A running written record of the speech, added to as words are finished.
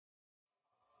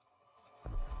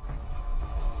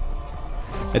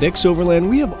At Overland,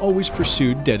 we have always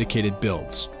pursued dedicated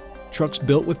builds. Trucks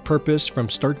built with purpose from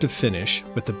start to finish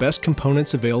with the best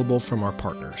components available from our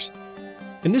partners.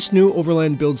 In this new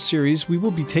Overland Build series, we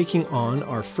will be taking on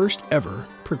our first ever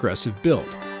progressive build.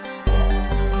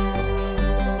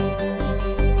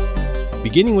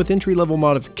 Beginning with entry-level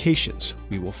modifications,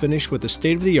 we will finish with a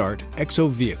state-of-the-art EXO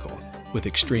vehicle with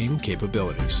extreme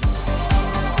capabilities.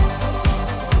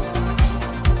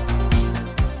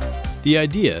 The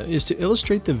idea is to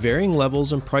illustrate the varying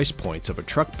levels and price points of a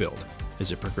truck build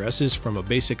as it progresses from a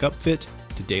basic upfit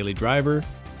to daily driver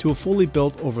to a fully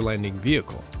built overlanding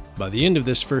vehicle. By the end of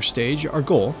this first stage, our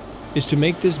goal is to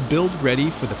make this build ready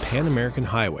for the Pan-American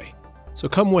Highway. So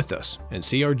come with us and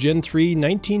see our Gen 3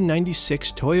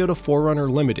 1996 Toyota 4Runner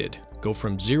Limited go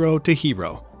from zero to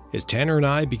hero as Tanner and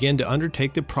I begin to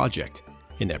undertake the project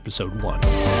in episode 1.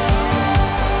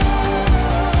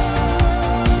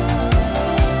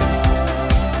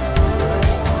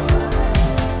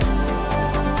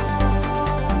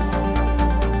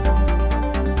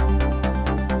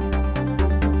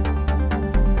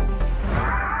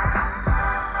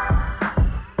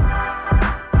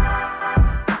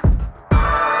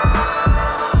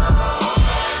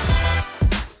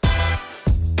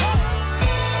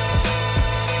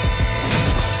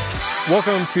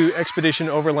 Welcome to Expedition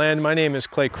Overland. My name is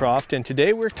Clay Croft, and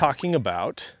today we're talking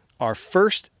about our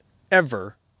first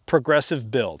ever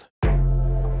progressive build.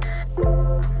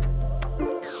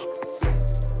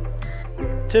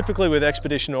 Typically with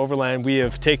Expedition Overland, we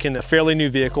have taken a fairly new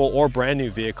vehicle or brand new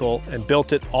vehicle and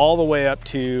built it all the way up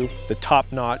to the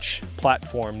top-notch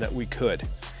platform that we could.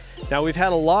 Now, we've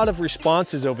had a lot of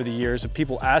responses over the years of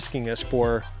people asking us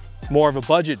for more of a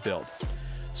budget build.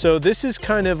 So this is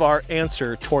kind of our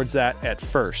answer towards that at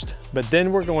first, but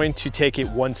then we're going to take it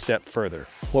one step further.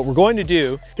 What we're going to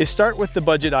do is start with the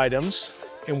budget items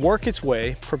and work its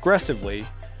way progressively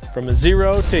from a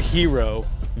zero to hero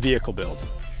vehicle build.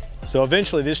 So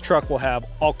eventually this truck will have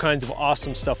all kinds of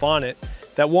awesome stuff on it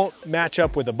that won't match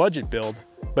up with a budget build,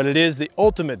 but it is the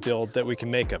ultimate build that we can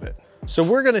make of it. So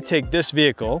we're going to take this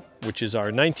vehicle, which is our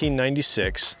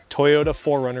 1996 Toyota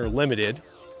 4Runner Limited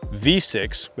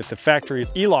V6 with the factory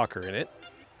e-locker in it,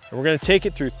 and we're going to take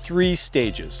it through 3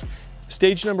 stages.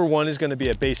 Stage number 1 is going to be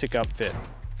a basic upfit.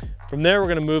 From there, we're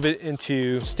going to move it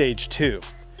into stage 2.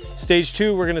 Stage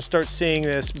 2, we're going to start seeing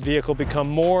this vehicle become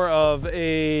more of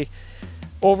a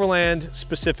overland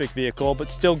specific vehicle,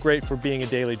 but still great for being a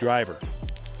daily driver.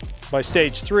 By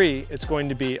stage 3, it's going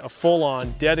to be a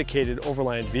full-on dedicated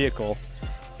overland vehicle,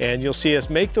 and you'll see us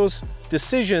make those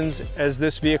decisions as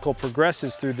this vehicle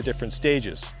progresses through the different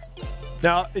stages.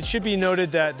 Now, it should be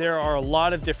noted that there are a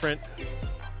lot of different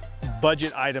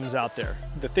budget items out there.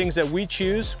 The things that we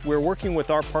choose, we're working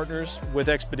with our partners with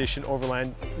Expedition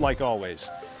Overland, like always.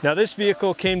 Now, this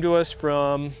vehicle came to us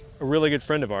from a really good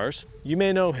friend of ours. You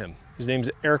may know him. His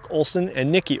name's Eric Olson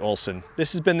and Nikki Olson.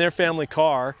 This has been their family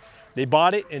car. They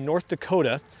bought it in North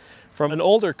Dakota from an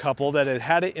older couple that had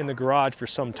had it in the garage for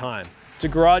some time. It's a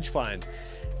garage find.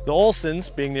 The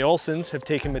Olsons, being the Olsons, have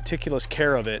taken meticulous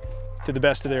care of it to the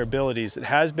best of their abilities. It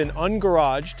has been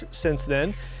ungaraged since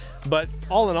then, but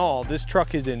all in all, this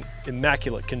truck is in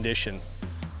immaculate condition.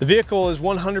 The vehicle is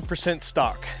 100%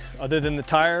 stock, other than the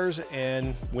tires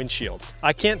and windshield.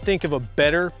 I can't think of a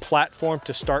better platform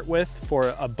to start with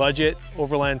for a budget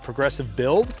overland progressive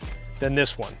build than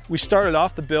this one. We started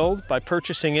off the build by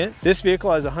purchasing it. This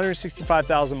vehicle has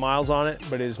 165,000 miles on it,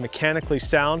 but is mechanically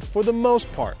sound for the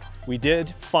most part. We did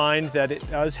find that it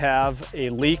does have a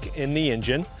leak in the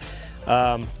engine,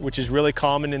 which is really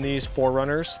common in these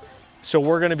 4Runners. So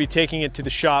we're going to be taking it to the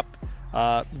shop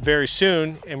very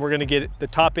soon, and we're going to get the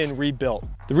top end rebuilt.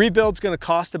 The rebuild's going to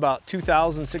cost about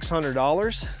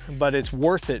 $2,600, but it's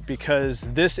worth it because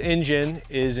this engine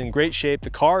is in great shape,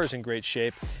 the car is in great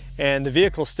shape, and the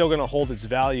vehicle's still going to hold its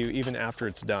value even after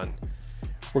it's done.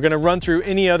 We're going to run through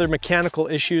any other mechanical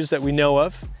issues that we know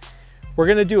of. We're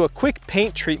going to do a quick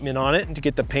paint treatment on it to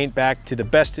get the paint back to the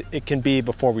best it can be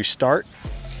before we start.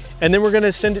 And then we're going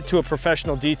to send it to a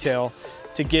professional detail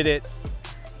to get it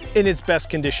in its best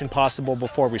condition possible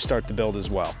before we start the build as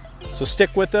well. So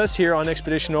stick with us here on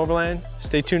Expedition Overland.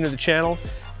 Stay tuned to the channel.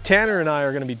 Tanner and I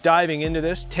are going to be diving into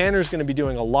this. Tanner's going to be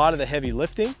doing a lot of the heavy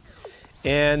lifting,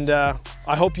 and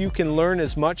I hope you can learn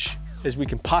as much as we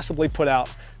can possibly put out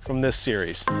from this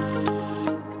series.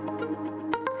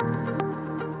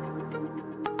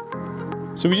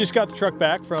 So we just got the truck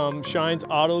back from Shine's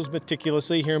Autos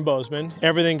Meticulously here in Bozeman.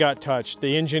 Everything got touched.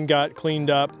 The engine got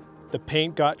cleaned up, the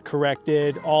paint got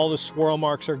corrected, all the swirl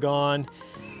marks are gone,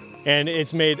 and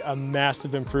it's made a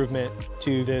massive improvement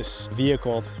to this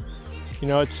vehicle. You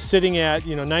know, it's sitting at,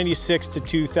 you know, 96 to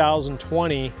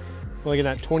 2020. We're looking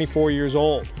at 24 years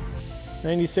old.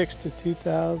 96 to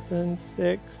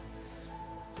 2006,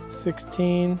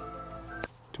 16,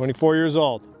 24 years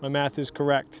old. My math is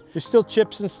correct. There's still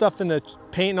chips and stuff in the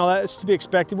paint and all that. It's to be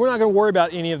expected. We're not gonna worry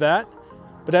about any of that.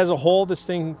 But as a whole, this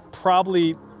thing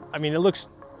probably, I mean, it looks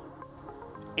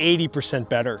 80%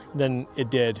 better than it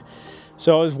did.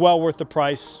 So it was well worth the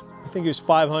price. I think it was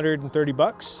 530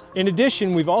 bucks. In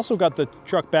addition, we've also got the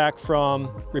truck back from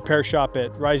repair shop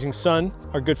at Rising Sun.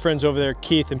 Our good friends over there,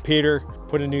 Keith and Peter,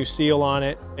 put a new seal on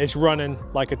it. It's running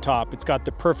like a top. It's got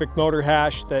the perfect motor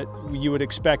hash that you would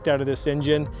expect out of this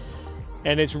engine,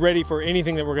 and it's ready for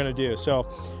anything that we're gonna do. So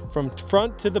from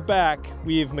front to the back,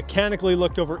 we've mechanically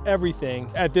looked over everything.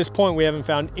 At this point, we haven't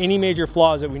found any major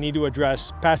flaws that we need to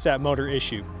address past that motor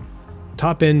issue.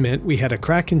 Top end meant we had a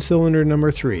crack in cylinder number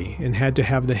 3 and had to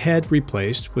have the head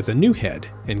replaced with a new head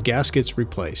and gaskets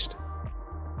replaced.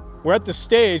 We're at the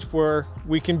stage where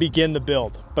we can begin the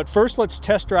build, but first let's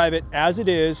test drive it as it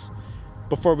is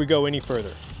before we go any further.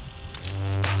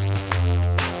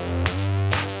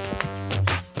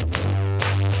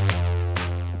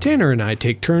 Tanner and I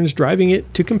take turns driving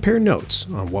it to compare notes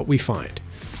on what we find.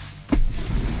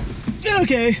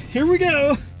 Okay, here we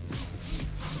go.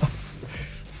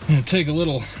 I'm gonna take a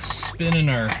little spin in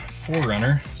our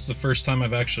 4Runner. This is the first time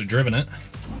I've actually driven it.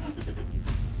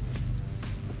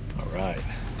 All right.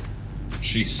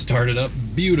 She started up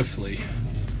beautifully.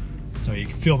 So you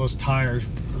can feel those tires,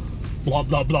 blah,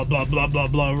 blah, blah, blah, blah, blah,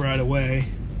 blah, right away.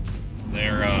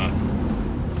 They're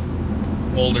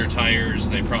older tires.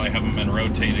 They probably haven't been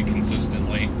rotated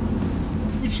consistently.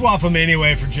 We'd swap them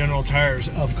anyway for general tires,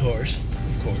 of course,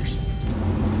 of course.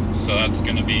 So that's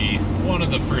gonna be one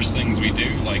of the first things we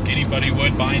do, like anybody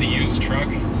would buying a used truck.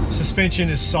 Suspension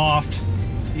is soft.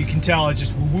 You can tell it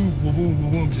just woo woo woo woo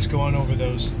woo just going over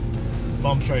those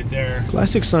bumps right there.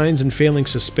 Classic signs in failing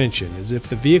suspension is if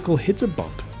the vehicle hits a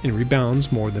bump and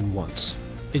rebounds more than once.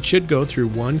 It should go through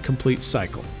one complete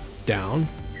cycle. Down,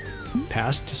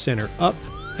 pass to center up,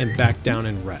 and back down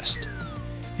and rest.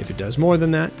 If it does more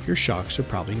than that, your shocks are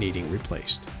probably needing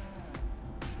replaced.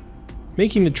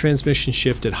 Making the transmission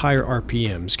shift at higher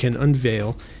RPMs can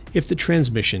unveil if the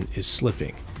transmission is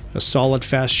slipping. A solid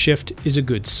fast shift is a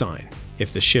good sign.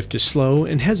 If the shift is slow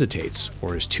and hesitates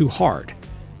or is too hard,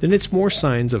 then it's more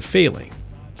signs of failing.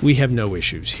 We have no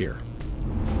issues here.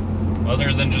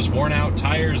 Other than just worn out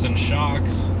tires and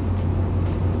shocks,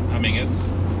 I mean, it's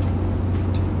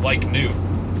like new.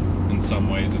 In some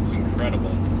ways, it's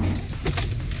incredible.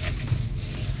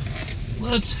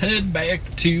 Let's head back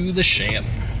to the shed.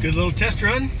 Good little test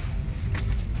run.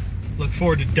 Look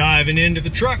forward to diving into the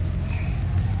truck.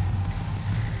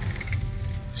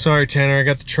 Sorry, Tanner, I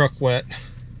got the truck wet.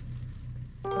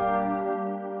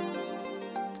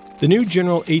 The new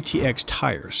General ATX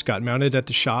tires got mounted at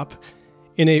the shop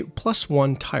in a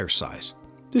 +1 tire size.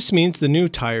 This means the new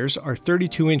tires are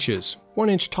 32 inches, 1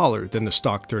 inch taller than the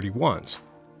stock 31s.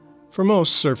 For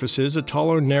most surfaces, a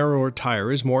taller, narrower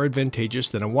tire is more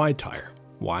advantageous than a wide tire.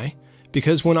 Why?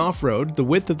 Because when off-road, the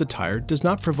width of the tire does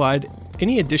not provide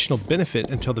any additional benefit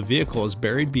until the vehicle is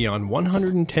buried beyond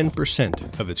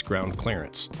 110% of its ground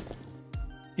clearance.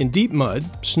 In deep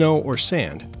mud, snow, or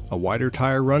sand, a wider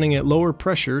tire running at lower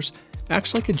pressures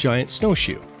acts like a giant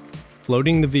snowshoe,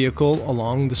 floating the vehicle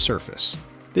along the surface.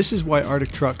 This is why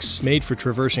Arctic trucks made for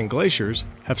traversing glaciers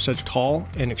have such tall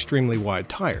and extremely wide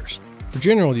tires. For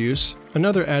general use,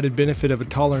 another added benefit of a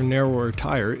taller, narrower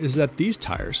tire is that these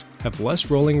tires have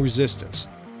less rolling resistance.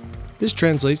 This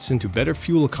translates into better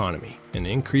fuel economy and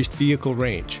increased vehicle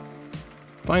range.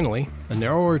 Finally, a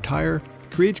narrower tire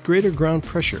creates greater ground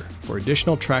pressure for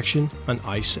additional traction on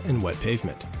ice and wet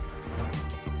pavement.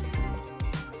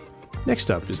 Next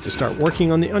up is to start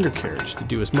working on the undercarriage to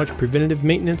do as much preventative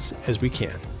maintenance as we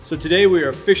can. So today we are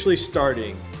officially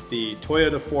starting the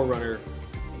Toyota 4Runner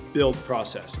build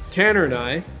process. Tanner and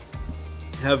I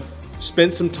have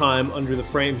spent some time under the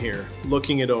frame here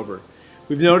looking it over.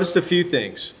 We've noticed a few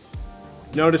things.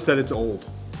 Noticed that it's old.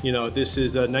 You know, this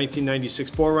is a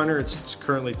 1996 4Runner. It's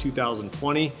currently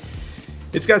 2020.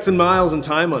 It's got some miles and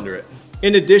time under it.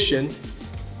 In addition,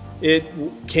 it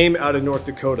came out of North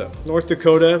Dakota. North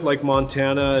Dakota, like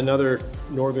Montana and other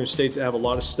northern states that have a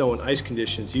lot of snow and ice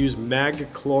conditions, use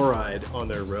mag chloride on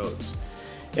their roads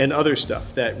and other stuff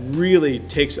that really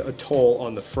takes a toll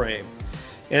on the frame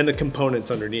and the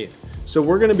components underneath. So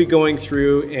we're gonna be going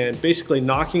through and basically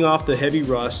knocking off the heavy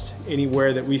rust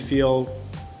anywhere that we feel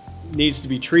needs to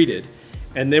be treated.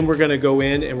 And then we're gonna go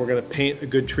in and we're gonna paint a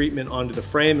good treatment onto the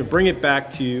frame and bring it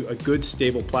back to a good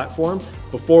stable platform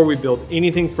before we build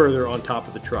anything further on top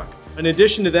of the truck. In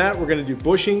addition to that, we're gonna do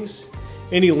bushings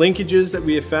Any linkages that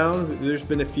we have found, there's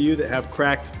been a few that have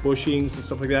cracked bushings and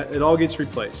stuff like that, it all gets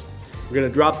replaced. We're going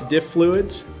to drop the diff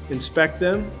fluids, inspect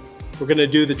them. We're going to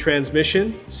do the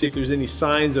transmission, see if there's any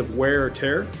signs of wear or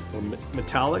tear or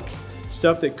metallic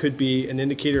stuff that could be an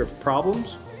indicator of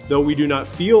problems, though we do not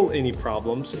feel any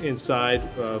problems inside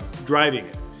of driving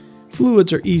it.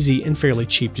 Fluids are easy and fairly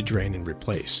cheap to drain and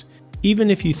replace.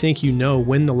 Even if you think you know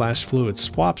when the last fluid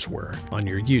swaps were on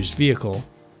your used vehicle,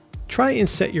 try and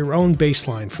set your own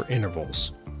baseline for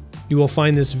intervals. You will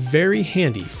find this very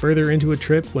handy further into a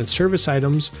trip when service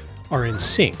items are in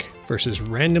sync versus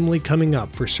randomly coming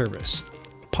up for service,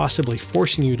 possibly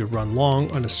forcing you to run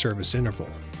long on a service interval.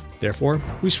 Therefore,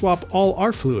 we swap all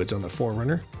our fluids on the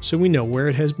 4Runner so we know where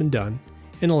it has been done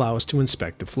and allow us to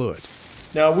inspect the fluid.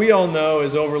 Now, we all know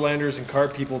as overlanders and car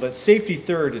people that safety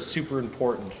third is super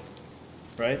important,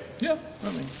 right? Yeah,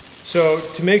 So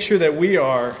to make sure that we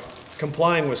are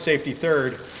complying with safety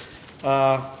third,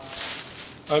 I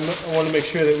want to make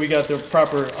sure that we got the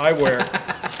proper eyewear.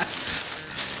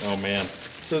 Oh man.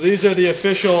 So these are the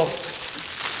official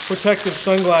protective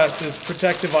sunglasses,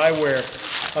 protective eyewear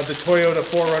of the Toyota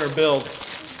 4Runner build.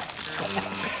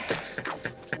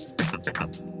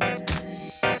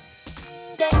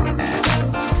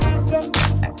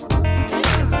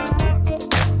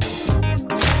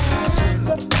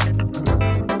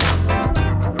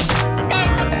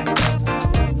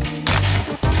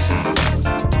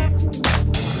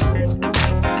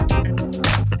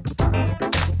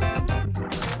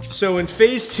 So in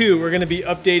phase 2, we're going to be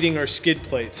updating our skid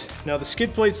plates. Now the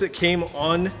skid plates that came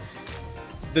on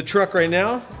the truck right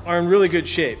now are in really good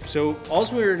shape. So all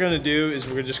we're going to do is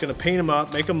we're just going to paint them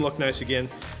up, make them look nice again.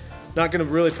 Not going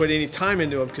to really put any time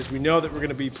into them because we know that we're going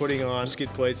to be putting on skid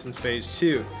plates in phase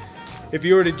 2. If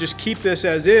you were to just keep this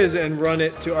as is and run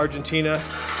it to Argentina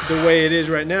the way it is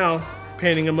right now,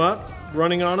 painting them up,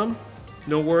 running on them,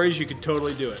 no worries, you could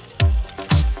totally do it.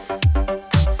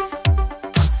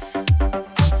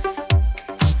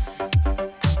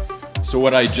 So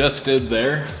what I just did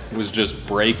there was just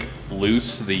break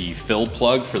loose the fill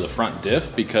plug for the front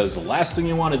diff, because the last thing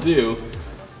you want to do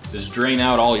is drain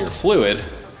out all your fluid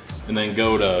and then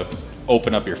go to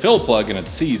open up your fill plug and it's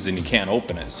seized and you can't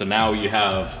open it. So now you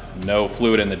have no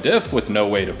fluid in the diff with no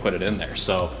way to put it in there.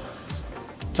 So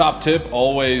top tip,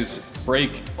 always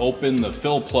break open the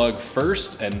fill plug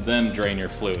first and then drain your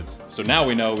fluids. So now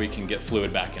we know we can get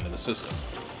fluid back into the system.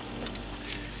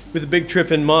 With a big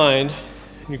trip in mind,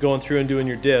 you're going through and doing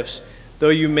your diffs, though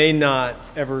you may not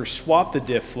ever swap the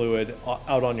diff fluid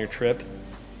out on your trip,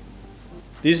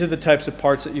 these are the types of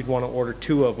parts that you'd want to order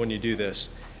 2 of when you do this.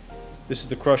 This is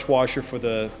the crush washer for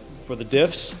the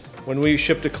diffs. When we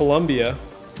shipped to Colombia,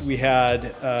 we had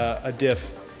a diff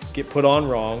get put on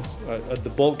wrong, the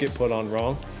bolt get put on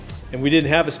wrong, and we didn't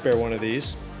have a spare one of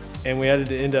these, and we had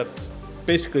to end up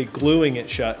basically gluing it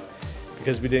shut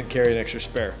because we didn't carry an extra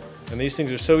spare. And these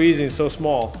things are so easy and so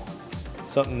small.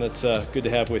 Something that's good to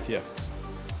have with you.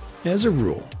 As a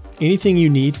rule, anything you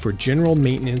need for general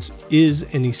maintenance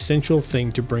is an essential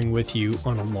thing to bring with you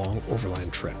on a long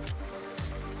overland trip.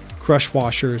 Crush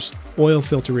washers, oil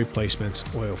filter replacements,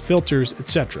 oil filters,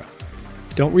 etc.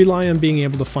 Don't rely on being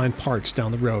able to find parts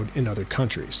down the road in other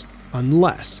countries,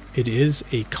 unless it is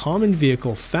a common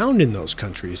vehicle found in those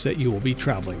countries that you will be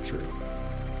traveling through.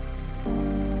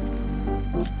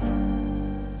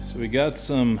 So we got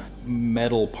some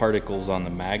metal particles on the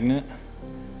magnet.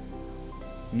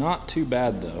 Not too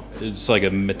bad though. It's like a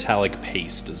metallic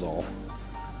paste is all.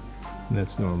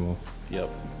 That's normal. Yep,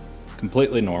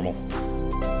 completely normal.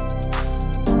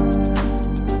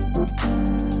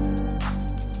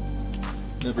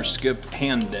 Never skip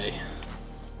hand day.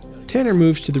 Tanner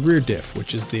moves to the rear diff,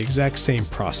 which is the exact same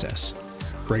process.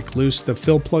 Break loose the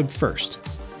fill plug first.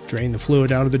 Drain the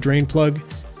fluid out of the drain plug.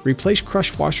 Replace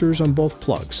crush washers on both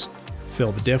plugs.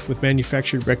 Fill the diff with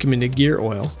manufacturer recommended gear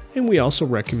oil, and we also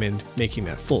recommend making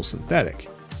that full synthetic.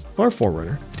 Our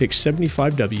 4Runner takes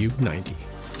 75W90.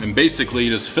 And basically you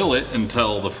just fill it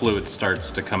until the fluid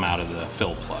starts to come out of the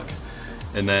fill plug.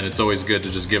 And then it's always good to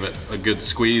just give it a good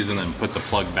squeeze and then put the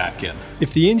plug back in.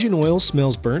 If the engine oil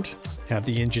smells burnt, have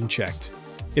the engine checked.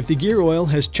 If the gear oil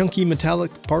has chunky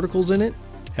metallic particles in it,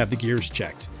 have the gears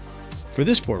checked. For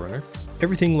this 4Runner,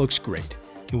 everything looks great,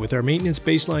 and with our maintenance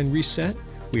baseline reset,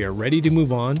 we are ready to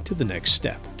move on to the next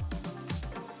step.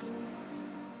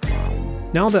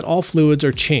 Now that all fluids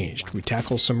are changed, we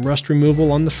tackle some rust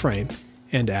removal on the frame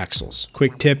and axles.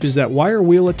 Quick tip is that wire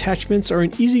wheel attachments are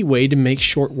an easy way to make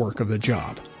short work of the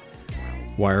job.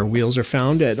 Wire wheels are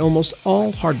found at almost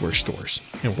all hardware stores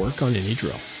and work on any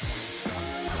drill.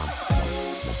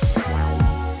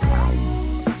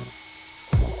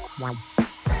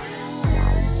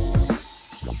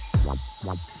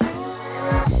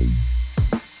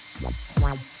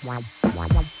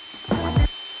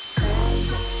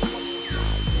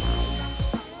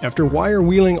 After wire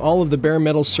wheeling all of the bare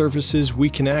metal surfaces we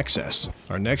can access,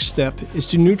 our next step is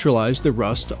to neutralize the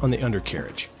rust on the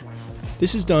undercarriage.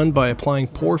 This is done by applying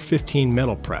Pour 15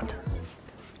 metal prep.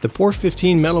 The Pour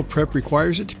 15 metal prep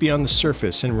requires it to be on the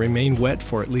surface and remain wet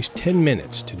for at least 10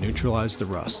 minutes to neutralize the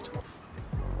rust.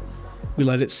 We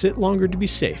let it sit longer to be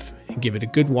safe and give it a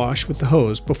good wash with the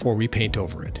hose before we paint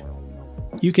over it.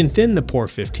 You can thin the Pour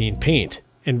 15 paint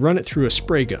and run it through a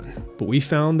spray gun, but we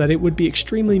found that it would be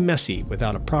extremely messy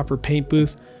without a proper paint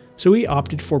booth, so we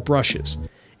opted for brushes,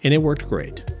 and it worked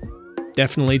great.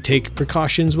 Definitely take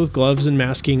precautions with gloves and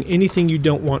masking anything you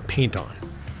don't want paint on.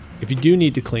 If you do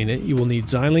need to clean it, you will need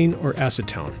xylene or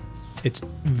acetone. It's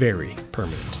very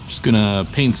permanent. Just gonna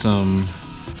paint some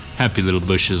happy little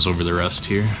bushes over the rust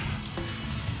here.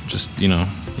 Just, you know,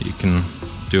 you can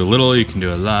do a little, you can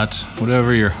do a lot,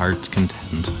 whatever your heart's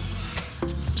content.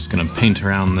 Just gonna paint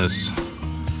around this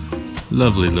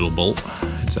lovely little bolt.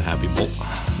 It's a happy bolt.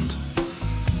 And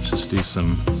just do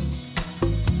some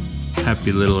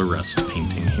happy little rust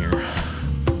painting here.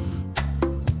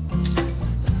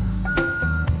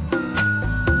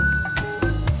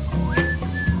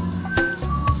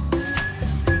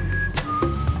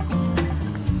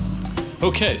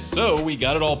 Okay, so we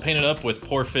got it all painted up with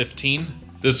Pour 15.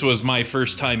 This was my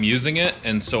first time using it,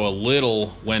 and so a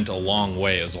little went a long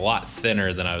way. It was a lot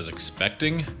thinner than I was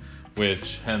expecting,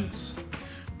 which hence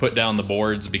put down the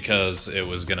boards because it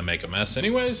was gonna make a mess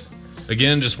anyways.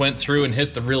 Again, just went through and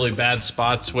hit the really bad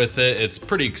spots with it. It's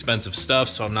pretty expensive stuff,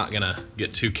 so I'm not gonna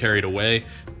get too carried away.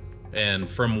 And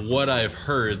from what I've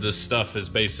heard, this stuff is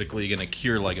basically gonna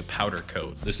cure like a powder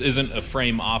coat. This isn't a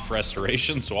frame off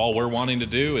restoration, so all we're wanting to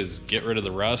do is get rid of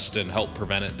the rust and help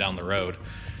prevent it down the road.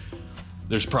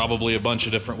 There's probably a bunch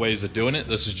of different ways of doing it.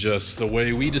 This is just the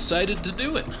way we decided to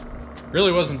do it.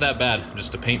 Really wasn't that bad.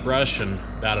 Just a paintbrush and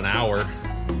about an hour.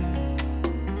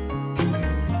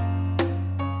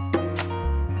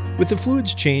 With the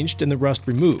fluids changed and the rust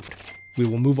removed, we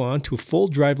will move on to a full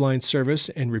driveline service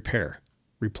and repair,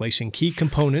 replacing key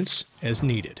components as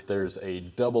needed. There's a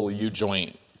double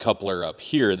U-joint coupler up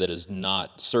here that is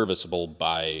not serviceable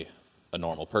by a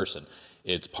normal person.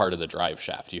 It's part of the drive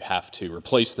shaft. You have to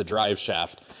replace the drive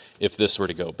shaft if this were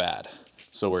to go bad.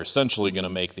 So we're essentially gonna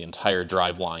make the entire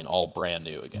drive line all brand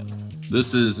new again.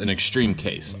 This is an extreme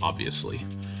case, obviously.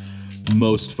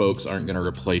 Most folks aren't gonna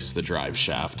replace the drive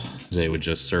shaft. They would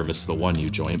just service the one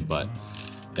U-joint, but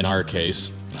in our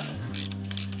case,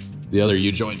 the other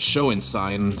U-joint's showing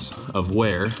signs of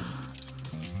wear,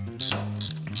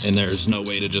 and there's no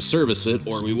way to just service it,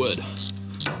 or we would.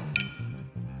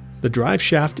 The drive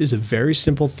shaft is a very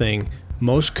simple thing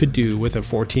most could do with a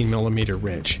 14mm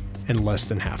wrench in less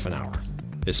than half an hour,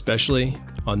 especially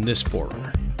on this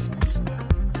 4Runner.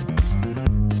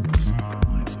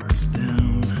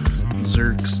 Down,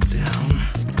 Zerk's down.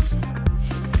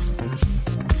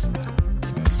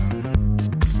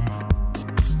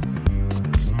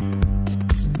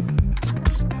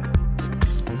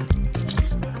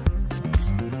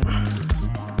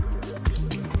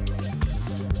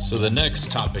 So the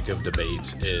next topic of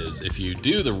debate is if you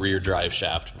do the rear drive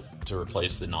shaft to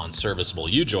replace the non-serviceable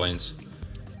U-joints,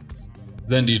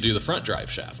 then do you do the front drive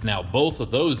shaft? Now, both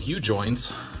of those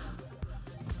U-joints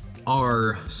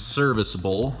are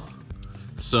serviceable.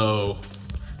 So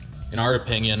in our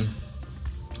opinion,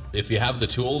 if you have the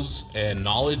tools and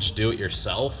knowledge, do it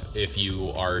yourself. If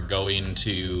you are going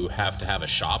to have a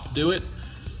shop do it,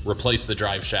 replace the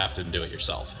drive shaft and do it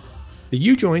yourself. The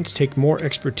U-joints take more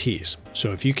expertise,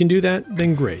 so if you can do that,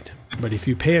 then great. But if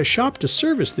you pay a shop to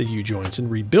service the U-joints and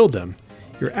rebuild them,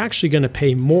 you're actually going to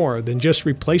pay more than just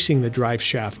replacing the drive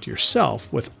shaft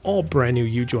yourself with all brand new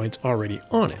U-joints already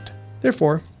on it.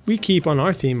 Therefore, we keep on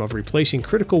our theme of replacing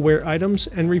critical wear items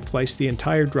and replace the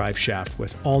entire drive shaft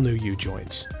with all new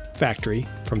U-joints, factory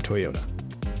from Toyota.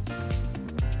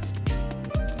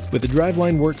 With the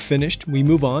driveline work finished, we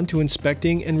move on to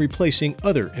inspecting and replacing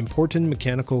other important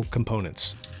mechanical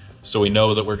components. So we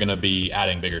know that we're going to be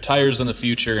adding bigger tires in the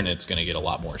future and it's going to get a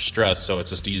lot more stress, so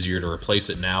it's just easier to replace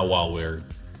it now while we're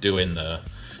doing the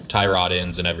tie rod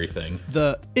ends and everything.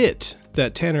 The "it"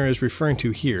 that Tanner is referring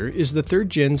to here is the 3rd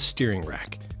gen steering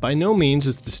rack. By no means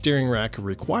is the steering rack a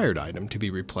required item to be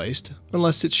replaced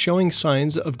unless it's showing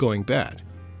signs of going bad.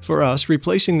 For us,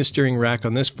 replacing the steering rack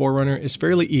on this 4Runner is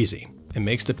fairly easy and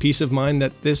makes the peace of mind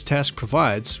that this task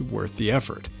provides worth the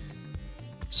effort.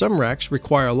 Some racks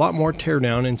require a lot more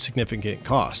teardown and significant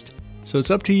cost, so it's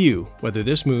up to you whether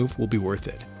this move will be worth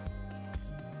it.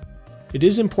 It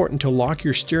is important to lock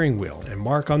your steering wheel and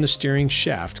mark on the steering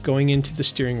shaft going into the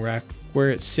steering rack where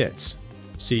it sits,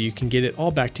 so you can get it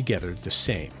all back together the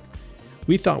same.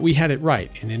 We thought we had it right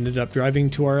and ended up driving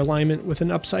to our alignment with an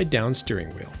upside down steering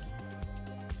wheel.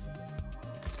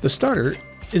 The starter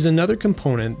is another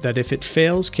component that if it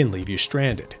fails can leave you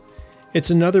stranded. It's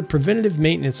another preventative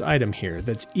maintenance item here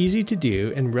that's easy to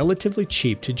do and relatively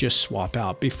cheap to just swap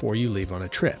out before you leave on a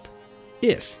trip,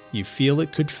 if you feel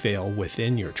it could fail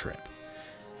within your trip.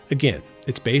 Again,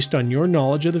 it's based on your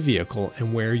knowledge of the vehicle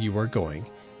and where you are going,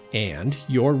 and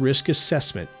your risk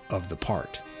assessment of the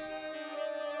part.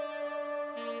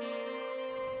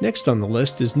 Next on the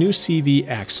list is new CV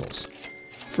axles.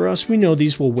 For us, we know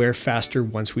these will wear faster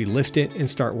once we lift it and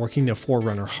start working the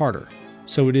 4Runner harder,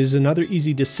 so it is another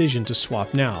easy decision to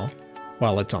swap now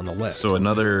while it's on the list. So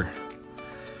another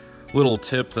little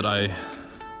tip that I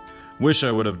wish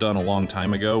I would have done a long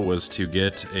time ago was to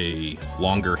get a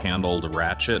longer handled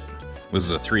ratchet. This is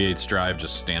a 3/8 drive,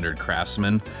 just standard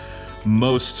Craftsman.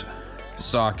 Most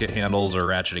socket handles or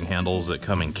ratcheting handles that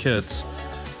come in kits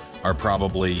are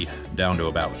probably down to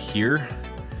about here.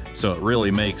 So it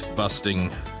really makes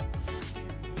busting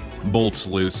bolts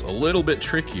loose a little bit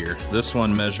trickier. This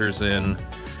one measures in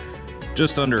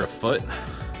just under a foot.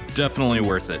 Definitely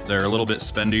worth it. They're a little bit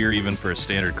spendier even for a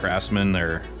standard Craftsman.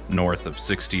 They're north of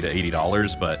 $60 to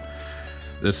 $80, but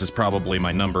this is probably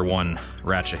my #1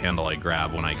 ratchet handle I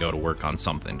grab when I go to work on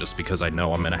something, just because I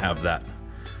know I'm gonna have that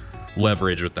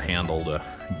leverage with the handle to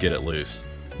get it loose.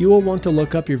 You will want to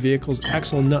look up your vehicle's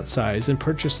axle nut size and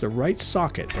purchase the right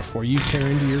socket before you tear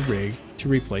into your rig to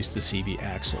replace the CV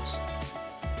axles.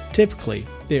 Typically,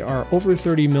 they are over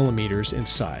 30 millimeters in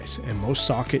size, and most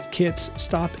socket kits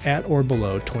stop at or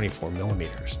below 24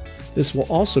 millimeters. This will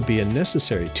also be a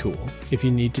necessary tool if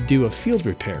you need to do a field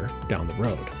repair down the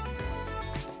road.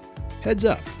 Heads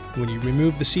up, when you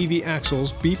remove the CV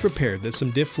axles, be prepared that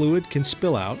some diff fluid can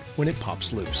spill out when it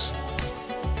pops loose.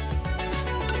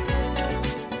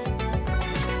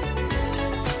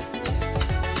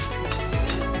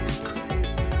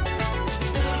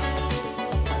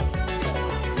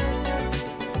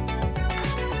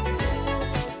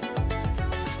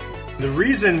 The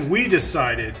reason we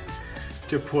decided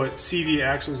to put CV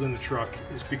axles in the truck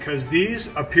is because these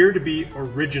appear to be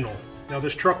original. Now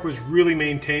this truck was really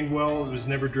maintained well, it was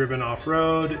never driven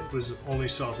off-road, it was only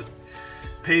saw the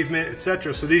pavement,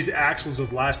 etc. So these axles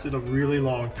have lasted a really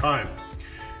long time.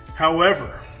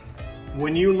 However,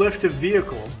 when you lift a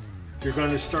vehicle, you're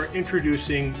going to start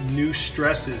introducing new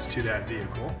stresses to that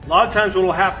vehicle. A lot of times what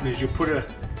will happen is you'll put a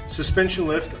suspension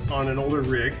lift on an older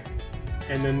rig,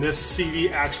 and then this CV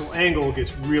axle angle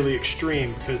gets really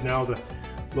extreme because now the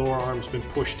lower arm's been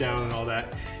pushed down and all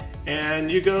that.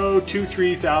 And you go 2,000,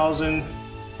 3,000,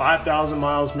 5,000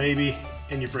 miles maybe,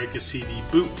 and you break a CV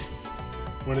boot.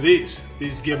 One of these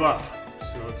give up.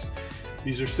 So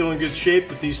these are still in good shape,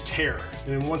 but these tear.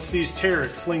 And then once these tear,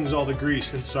 it flings all the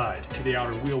grease inside to the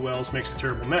outer wheel wells, makes a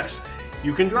terrible mess.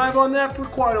 You can drive on that for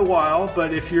quite a while,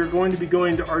 but if you're going to be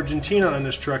going to Argentina on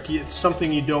this truck, it's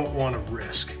something you don't want to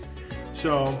risk.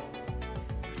 So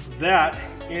that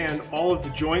and all of the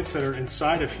joints that are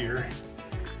inside of here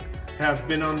have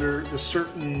been under a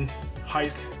certain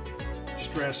height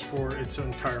stress for its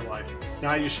entire life.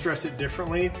 Now you stress it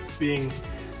differently, being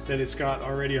that it's got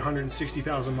already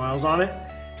 160,000 miles on it,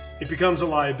 it becomes a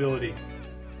liability.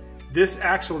 This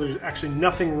axle, there's actually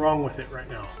nothing wrong with it right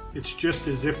now. It's just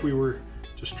as if we were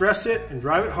to stress it and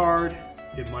drive it hard,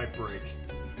 it might break.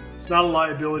 It's not a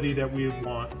liability that we would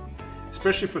want,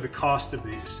 especially for the cost of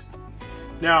these.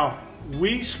 Now,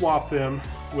 we swap them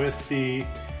with the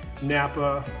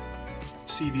Napa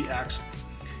CV axle.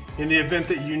 In the event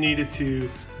that you needed to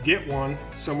get one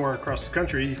somewhere across the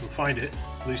country, you can find it,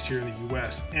 at least here in the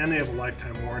US, and they have a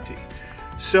lifetime warranty.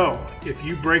 So, if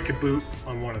you break a boot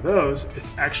on one of those, it's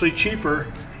actually cheaper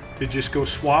to just go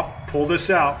swap, pull this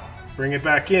out, bring it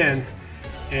back in,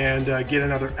 and get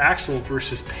another axle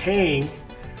versus paying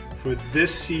for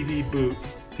this CV boot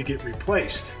to get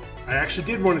replaced. I actually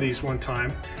did one of these one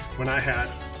time when I had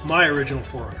my original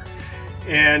 4Runner.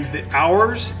 And the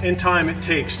hours and time it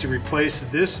takes to replace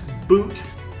this boot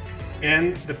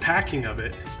and the packing of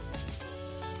it,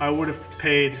 I would have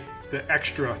paid the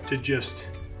extra to just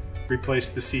replace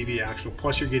the CV axle.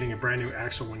 Plus you're getting a brand new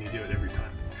axle when you do it every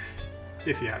time,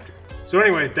 if you have to. So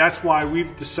anyway, that's why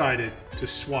we've decided to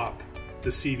swap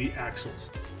the CV axles.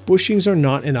 Bushings are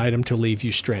not an item to leave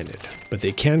you stranded, but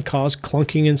they can cause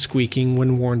clunking and squeaking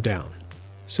when worn down.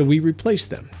 So we replace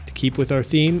them to keep with our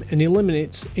theme and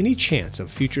eliminates any chance of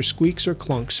future squeaks or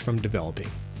clunks from developing.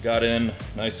 Got in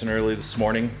nice and early this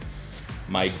morning.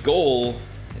 My goal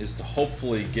is to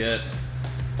hopefully get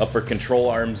upper control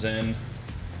arms in,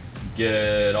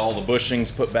 get all the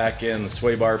bushings put back in, the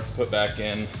sway bar put back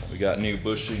in. We got new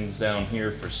bushings down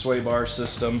here for sway bar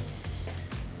system.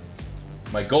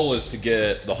 My goal is to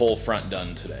get the whole front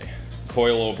done today.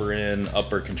 Coilover in,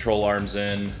 upper control arms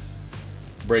in,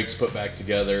 brakes put back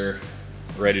together,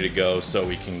 ready to go so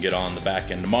we can get on the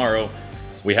back end tomorrow.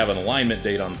 So we have an alignment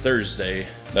date on Thursday.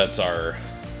 That's our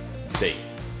date.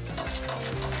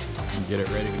 And get it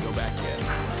ready to go back in.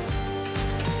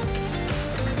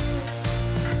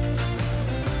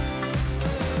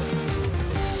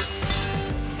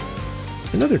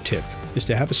 Another tip is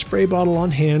to have a spray bottle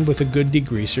on hand with a good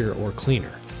degreaser or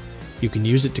cleaner. You can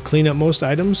use it to clean up most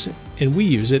items, and we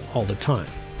use it all the time.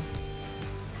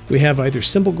 We have either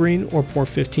Simple Green or Pour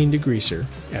 15 degreaser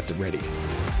at the ready.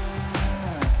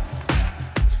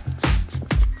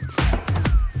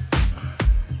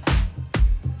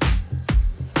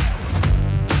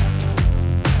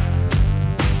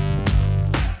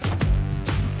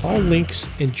 All links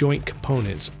and joint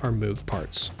components are Moog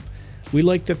parts. We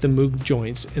like that the Moog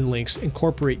joints and links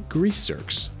incorporate grease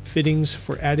zerks, fittings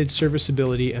for added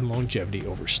serviceability and longevity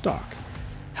over stock.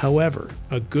 However,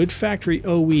 a good factory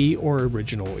OE or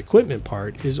original equipment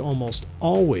part is almost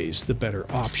always the better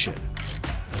option.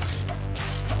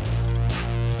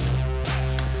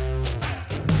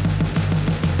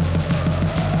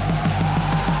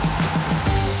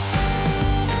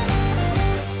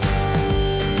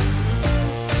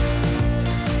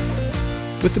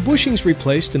 With the bushings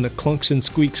replaced and the clunks and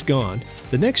squeaks gone,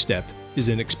 the next step is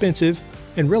inexpensive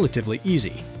and relatively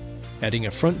easy: adding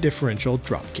a front differential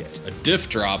drop kit. A diff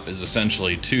drop is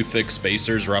essentially two thick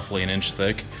spacers, roughly 1 inch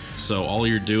thick. So all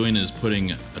you're doing is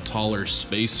putting a taller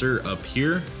spacer up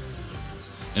here,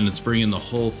 and it's bringing the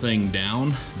whole thing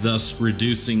down, thus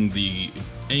reducing the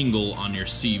angle on your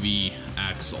CV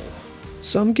axle.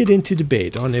 Some get into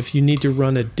debate on if you need to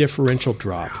run a differential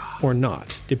drop or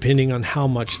not, depending on how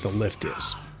much the lift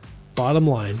is. Bottom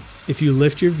line, if you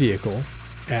lift your vehicle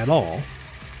at all,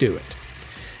 do it.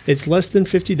 It's less than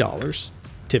 $50,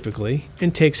 typically,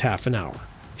 and takes half an hour.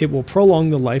 It will prolong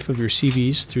the life of your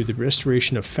CVs through the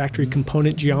restoration of factory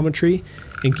component geometry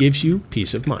and gives you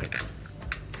peace of mind.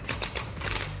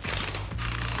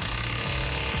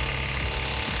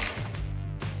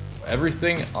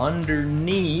 Everything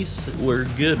underneath we're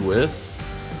good with.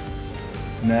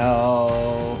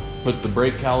 Now put the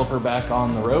brake caliper back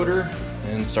on the rotor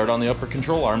and start on the upper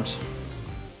control arms.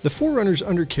 The 4Runner's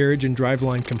undercarriage and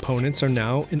driveline components are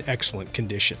now in excellent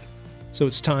condition, so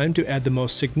it's time to add the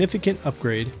most significant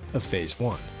upgrade of Phase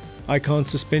 1. Icon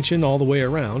suspension all the way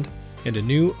around, and a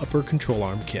new upper control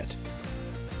arm kit.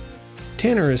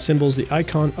 Tanner assembles the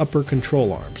Icon upper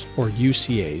control arms, or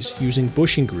UCAs, using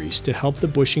bushing grease to help the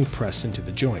bushing press into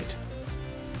the joint.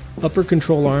 Upper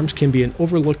control arms can be an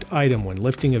overlooked item when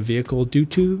lifting a vehicle due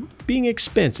to being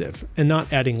expensive and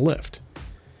not adding lift.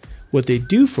 What they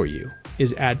do for you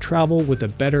is add travel with a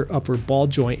better upper ball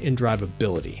joint and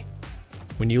drivability.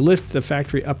 When you lift the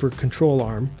factory upper control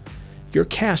arm, your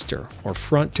caster, or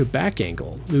front to back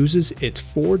angle, loses its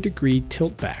 4-degree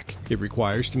tilt back it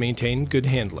requires to maintain good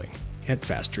handling at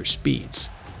faster speeds.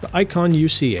 The Icon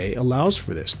UCA allows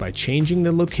for this by changing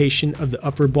the location of the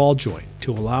upper ball joint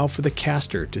to allow for the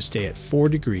caster to stay at 4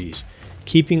 degrees,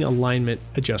 keeping alignment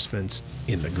adjustments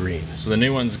in the green. So the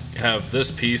new ones have this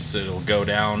piece, it'll go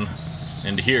down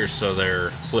into here, so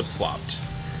they're flip-flopped.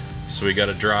 So we got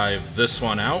to drive this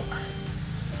one out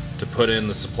to put in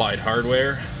the supplied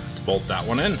hardware to bolt that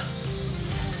one in.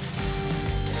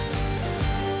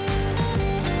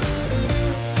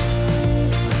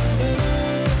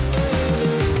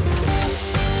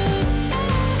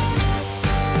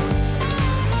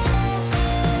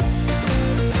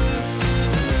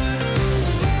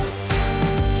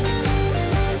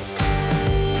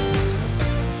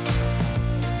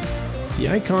 The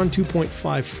Icon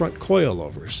 2.5 front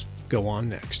coilovers go on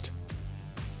next.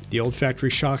 The old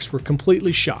factory shocks were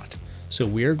completely shot, so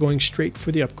we are going straight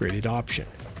for the upgraded option.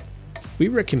 We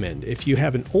recommend if you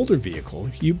have an older vehicle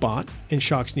you bought and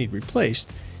shocks need replaced,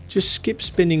 just skip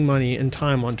spending money and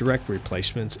time on direct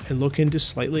replacements and look into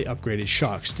slightly upgraded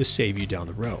shocks to save you down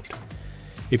the road.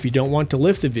 If you don't want to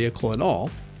lift the vehicle at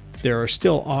all, there are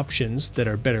still options that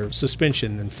are better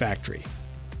suspension than factory.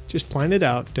 Just plan it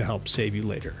out to help save you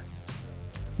later.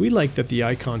 We like that the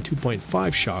Icon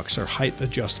 2.5 shocks are height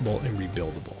adjustable and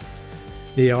rebuildable.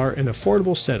 They are an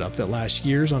affordable setup that lasts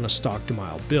years on a stock to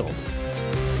mild build.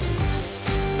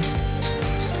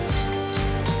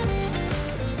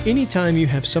 Anytime you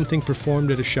have something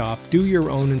performed at a shop, do your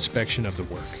own inspection of the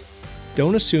work.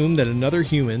 Don't assume that another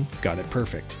human got it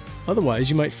perfect. Otherwise,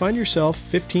 you might find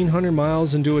yourself 1,500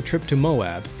 miles into a trip to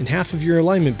Moab, and half of your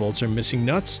alignment bolts are missing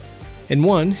nuts, and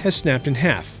one has snapped in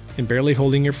half and barely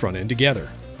holding your front end together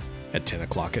at 10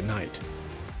 o'clock at night.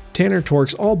 Tanner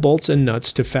torques all bolts and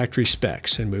nuts to factory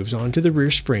specs and moves on to the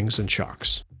rear springs and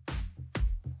shocks.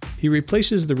 He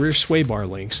replaces the rear sway bar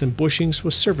links and bushings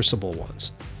with serviceable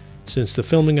ones. Since the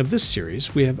filming of this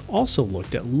series, we have also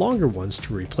looked at longer ones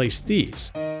to replace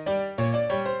these.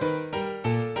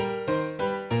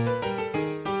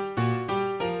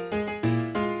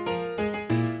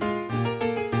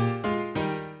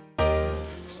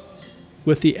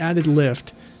 With the added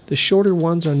lift, the shorter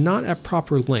ones are not at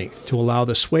proper length to allow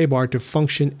the sway bar to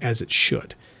function as it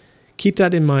should. Keep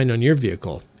that in mind on your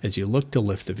vehicle as you look to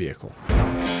lift the vehicle.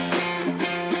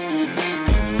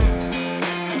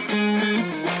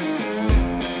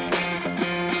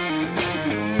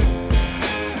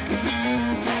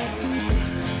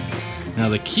 Now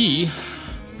the key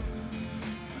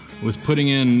with putting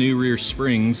in new rear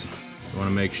springs, you want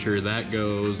to make sure that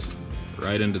goes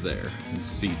right into there and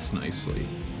seats nicely.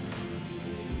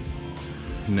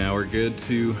 Now we're good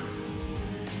to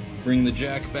bring the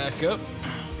jack back up.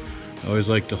 I always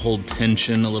like to hold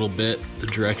tension a little bit the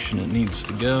direction it needs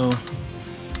to go.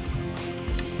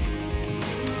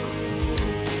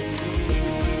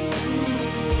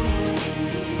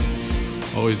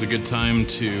 Always a good time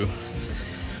to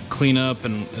clean up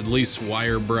and at least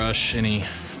wire brush any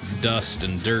dust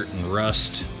and dirt and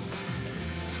rust.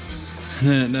 And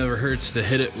then it never hurts to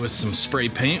hit it with some spray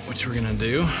paint, which we're gonna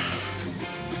do.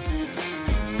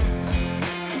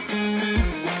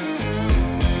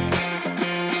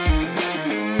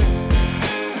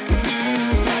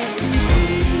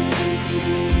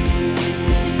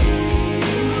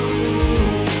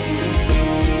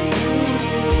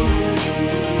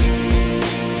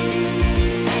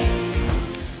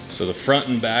 So the front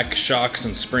and back shocks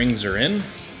and springs are in.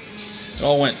 It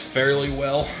all went fairly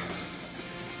well.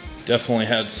 Definitely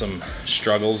had some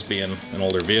struggles being an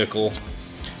older vehicle.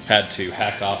 Had to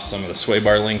hack off some of the sway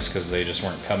bar links because they just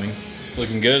weren't coming. It's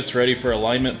looking good. It's ready for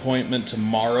alignment appointment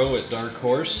tomorrow at Dark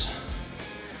Horse.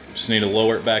 Just need to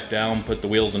lower it back down, put the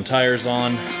wheels and tires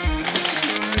on.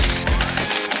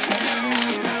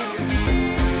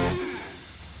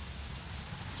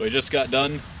 So I just got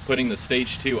done putting the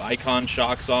Stage 2 Icon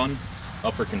shocks on,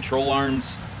 upper control arms,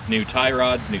 new tie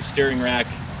rods, new steering rack,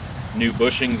 new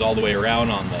bushings all the way around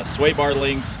on the sway bar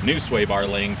links, new sway bar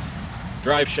links,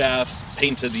 drive shafts,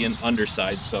 painted the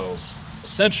underside. So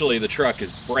essentially the truck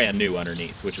is brand new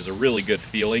underneath, which is a really good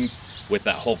feeling with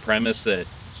that whole premise that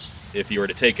if you were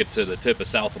to take it to the tip of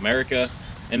South America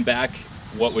and back,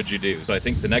 what would you do? So I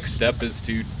think the next step is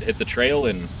to hit the trail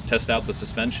and test out the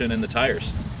suspension and the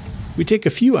tires. We take a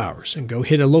few hours and go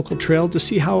hit a local trail to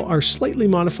see how our slightly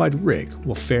modified rig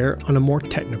will fare on a more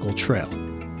technical trail.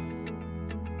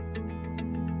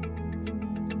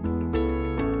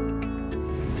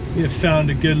 We have found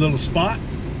a good little spot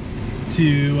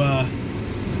to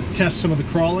test some of the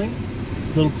crawling,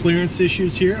 little clearance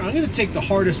issues here. I'm going to take the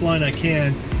hardest line I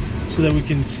can so that we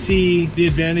can see the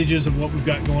advantages of what we've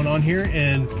got going on here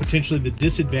and potentially the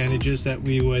disadvantages that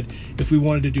we would, if we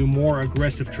wanted to do more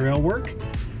aggressive trail work,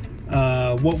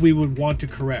 what we would want to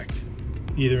correct,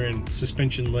 either in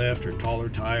suspension lift or taller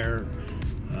tire,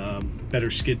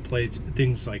 better skid plates,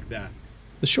 things like that.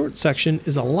 The short section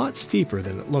is a lot steeper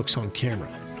than it looks on camera.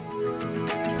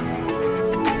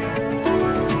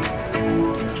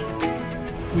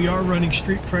 We are running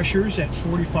street pressures at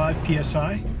 45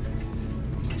 psi.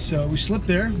 So we slipped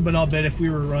there, but I'll bet if we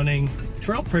were running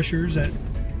trail pressures at,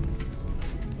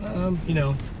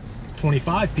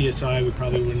 25 psi, we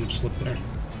probably wouldn't have slipped there.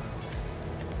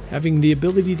 Having the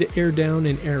ability to air down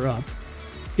and air up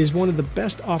is one of the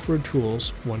best off-road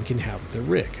tools one can have with a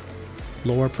rig.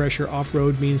 Lower pressure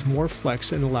off-road means more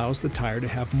flex and allows the tire to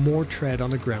have more tread on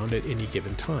the ground at any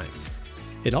given time.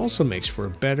 It also makes for a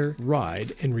better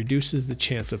ride and reduces the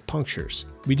chance of punctures.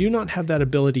 We do not have that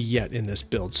ability yet in this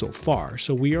build so far,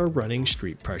 so we are running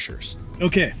street pressures.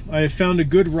 Okay, I have found a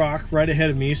good rock right ahead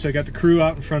of me, so I got the crew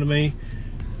out in front of me.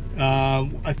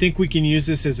 I think we can use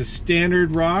this as a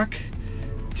standard rock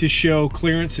to show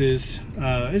clearances.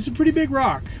 It's a pretty big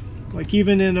rock. Like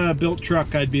even in a built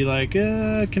truck, I'd be like,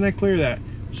 can I clear that?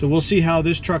 So we'll see how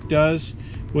this truck does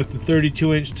with the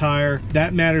 32-inch tire.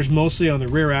 That matters mostly on the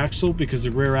rear axle because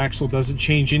the rear axle doesn't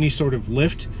change any sort of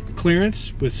lift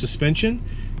clearance with suspension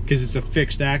because it's a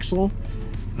fixed axle.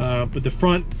 But the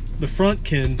front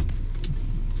can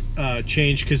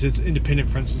change because it's independent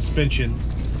front suspension.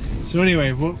 So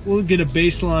anyway, we'll get a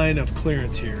baseline of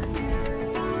clearance here.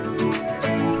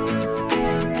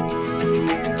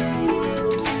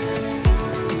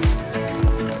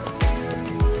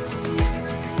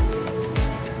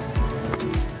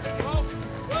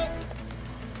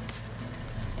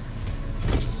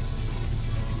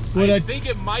 I think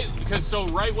it might, because so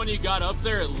right when you got up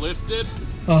there, it lifted.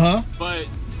 But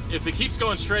if it keeps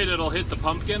going straight, it'll hit the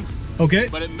pumpkin. Okay.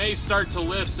 But it may start to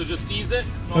lift, so just ease it.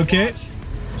 Okay.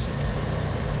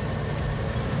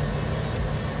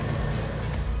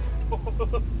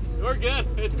 We're good.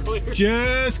 It's clear.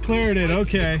 Just cleared it.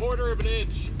 Okay. 1/4 of an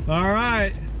inch. All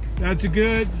right. That's a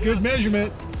good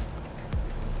measurement.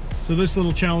 So this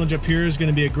little challenge up here is going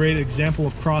to be a great example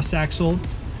of cross axle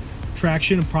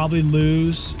traction, and probably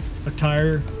lose a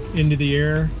tire into the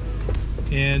air.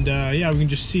 And yeah, we can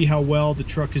just see how well the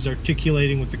truck is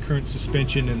articulating with the current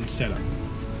suspension and the setup.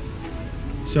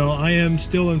 So I am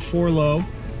still in 4 low.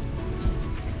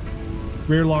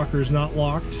 Rear locker is not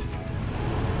locked.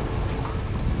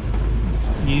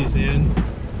 Just ease in.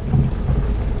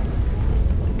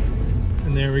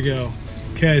 And there we go.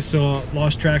 Okay, so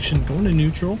lost traction, going to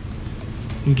neutral.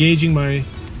 Engaging my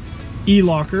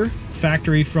E-locker,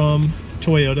 factory from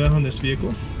Toyota on this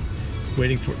vehicle.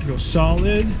 Waiting for it to go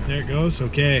solid. There it goes.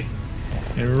 Okay.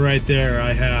 And right there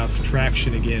I have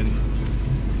traction again.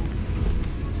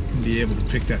 Be able to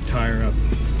pick that tire up.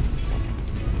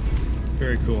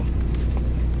 Very cool.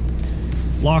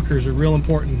 Lockers are real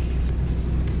important.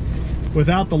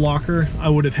 Without the locker, I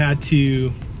would have had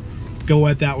to go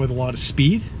at that with a lot of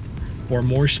speed or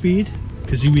more speed,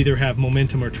 because you either have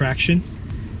momentum or traction.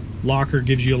 Locker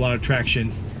gives you a lot of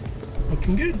traction.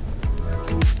 Looking good.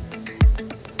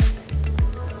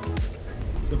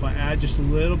 So if I add just a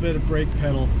little bit of brake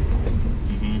pedal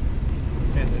and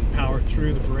then power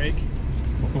through the brake.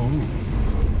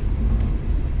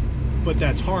 But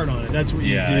that's hard on it. That's what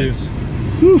you do.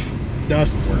 Oof,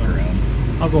 dust. Workaround.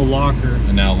 I'll go locker.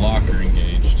 And now locker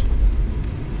engaged.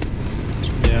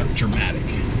 Yeah. Dramatic.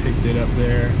 Picked it up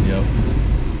there. Yep.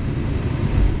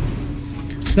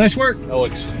 Nice work. That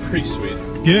looks pretty sweet.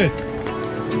 Good.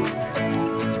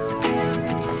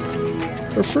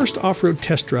 Our first off-road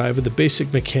test drive of the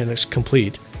basic mechanics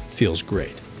complete feels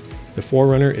great. The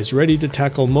 4Runner is ready to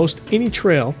tackle most any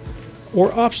trail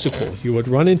or obstacle you would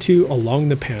run into along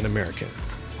the Pan American.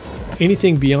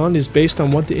 Anything beyond is based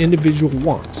on what the individual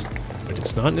wants, but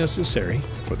it's not necessary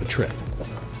for the trip.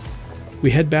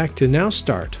 We head back to now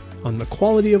start on the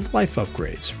quality of life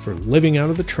upgrades for living out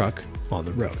of the truck on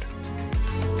the road.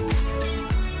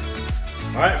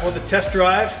 All right, well, the test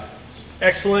drive,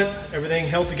 excellent. Everything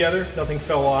held together, nothing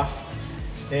fell off.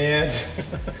 And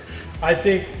I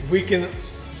think we can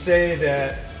say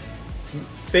that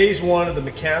phase 1 of the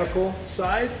mechanical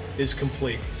side is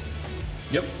complete.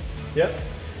 Yep. Yep.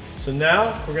 So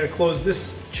now we're going to close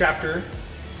this chapter.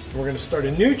 We're going to start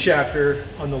a new chapter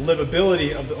on the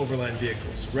livability of the Overland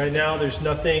vehicles. Right now, there's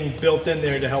nothing built in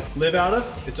there to help live out of.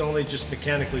 It's only just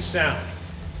mechanically sound.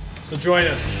 So join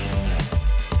us.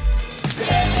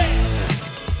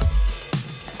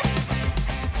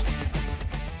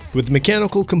 With the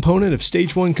mechanical component of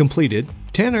Stage 1 completed,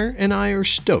 Tanner and I are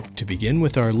stoked to begin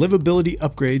with our livability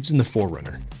upgrades in the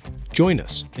 4Runner. Join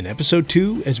us in Episode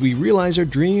 2 as we realize our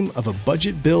dream of a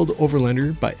budget build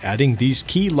Overlander by adding these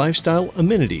key lifestyle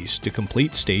amenities to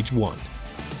complete Stage 1.